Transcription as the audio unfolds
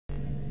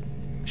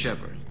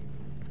Shepard,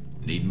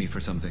 need me for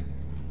something?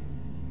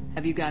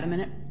 Have you got a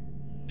minute?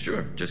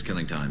 Sure, just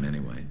killing time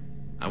anyway.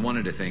 I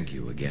wanted to thank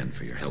you again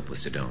for your help with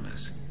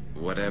Sidonis.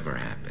 Whatever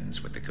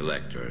happens with the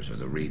Collectors or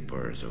the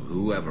Reapers or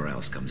whoever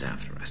else comes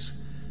after us,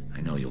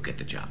 I know you'll get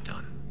the job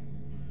done.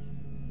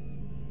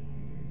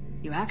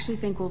 You actually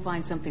think we'll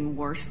find something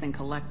worse than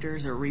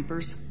Collectors or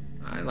Reapers?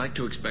 I like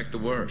to expect the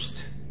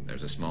worst.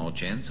 There's a small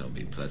chance I'll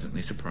be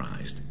pleasantly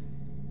surprised.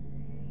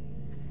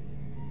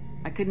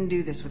 I couldn't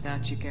do this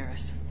without you,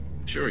 Garrus.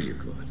 Sure you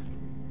could.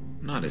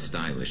 Not as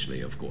stylishly,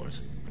 of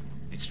course.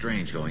 It's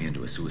strange going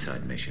into a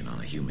suicide mission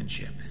on a human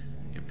ship.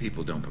 Your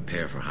people don't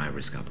prepare for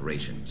high-risk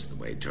operations the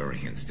way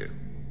Turians do.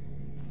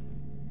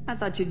 I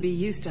thought you'd be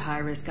used to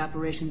high-risk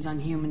operations on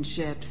human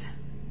ships.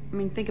 I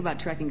mean, think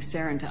about trekking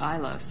Saren to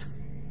Ilos.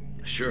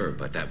 Sure,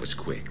 but that was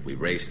quick. We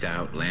raced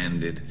out,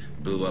 landed,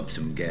 blew up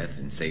some Geth,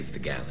 and saved the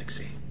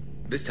galaxy.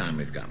 This time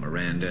we've got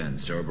Miranda and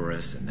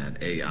Cerberus and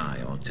that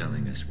AI all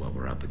telling us what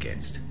we're up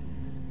against.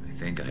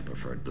 I think I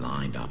preferred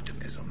blind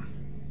optimism.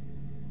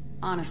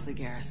 Honestly,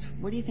 Garrus,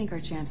 what do you think our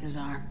chances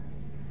are?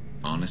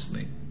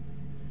 Honestly,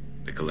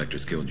 the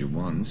Collectors killed you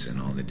once, and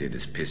all they did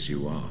is piss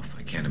you off.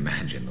 I can't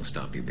imagine they'll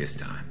stop you this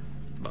time.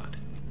 But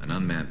an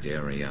unmapped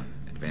area,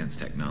 advanced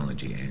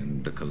technology,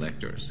 and the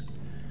Collectors.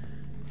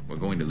 We're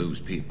going to lose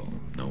people.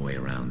 No way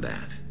around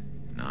that.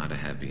 Not a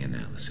happy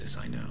analysis,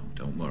 I know.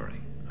 Don't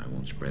worry. I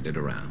won't spread it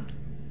around.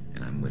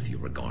 And I'm with you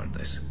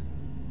regardless.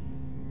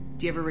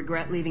 Do you ever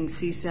regret leaving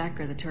CSEC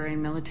or the Turian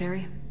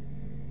military?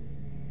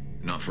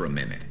 Not for a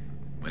minute.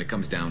 When it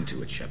comes down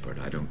to it, Shepard,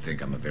 I don't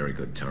think I'm a very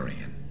good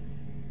Turian.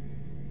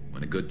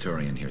 When a good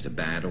Turian hears a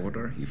bad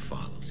order, he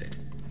follows it.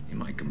 He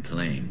might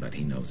complain, but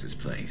he knows his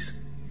place.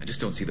 I just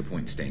don't see the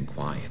point in staying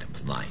quiet and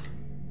polite.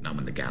 Not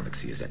when the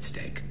galaxy is at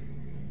stake.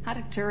 How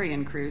do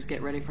Turian crews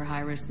get ready for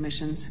high-risk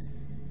missions?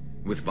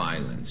 With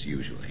violence,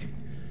 usually.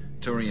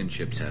 Turian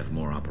ships have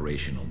more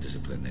operational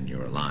discipline than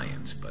your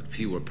alliance, but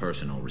fewer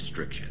personal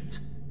restrictions.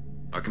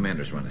 Our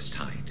commanders run us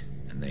tight,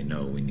 and they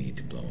know we need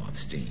to blow off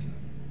steam.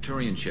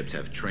 Turian ships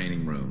have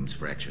training rooms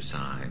for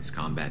exercise,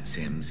 combat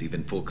sims,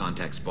 even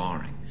full-contact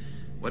sparring.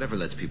 Whatever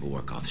lets people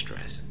work off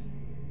stress.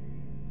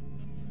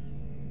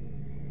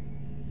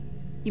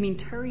 You mean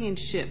Turian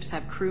ships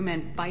have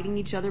crewmen fighting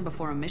each other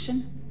before a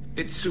mission?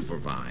 It's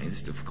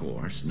supervised, of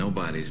course.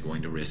 Nobody's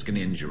going to risk an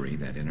injury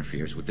that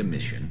interferes with the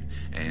mission,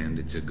 and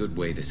it's a good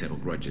way to settle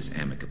grudges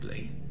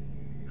amicably.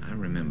 I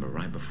remember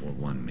right before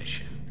one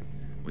mission,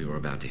 we were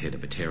about to hit a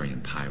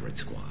Batarian pirate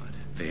squad.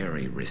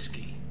 Very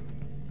risky.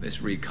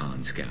 This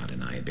recon scout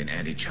and I had been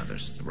at each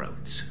other's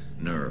throats.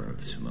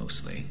 Nerves,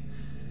 mostly.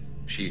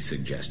 She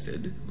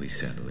suggested we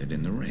settle it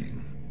in the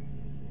ring.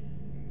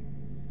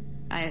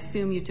 I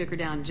assume you took her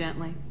down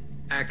gently?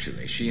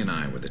 Actually, she and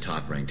I were the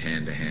top-ranked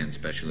hand-to-hand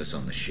specialists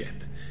on the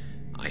ship.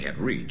 I had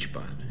reach,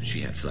 but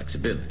she had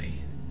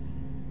flexibility.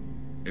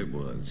 It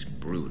was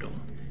brutal.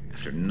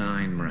 After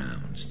 9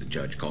 rounds, the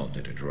judge called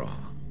it a draw.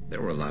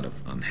 There were a lot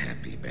of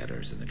unhappy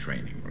bettors in the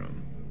training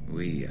room.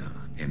 We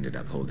ended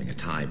up holding a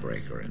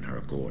tiebreaker in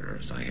her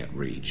quarters. I had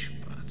reach,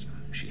 but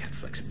she had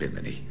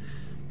flexibility.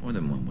 More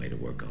than one way to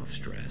work off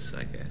stress,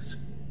 I guess.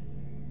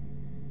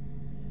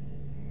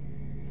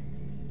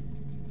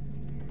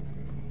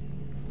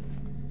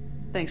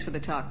 Thanks for the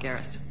talk,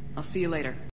 Garrus. I'll see you later.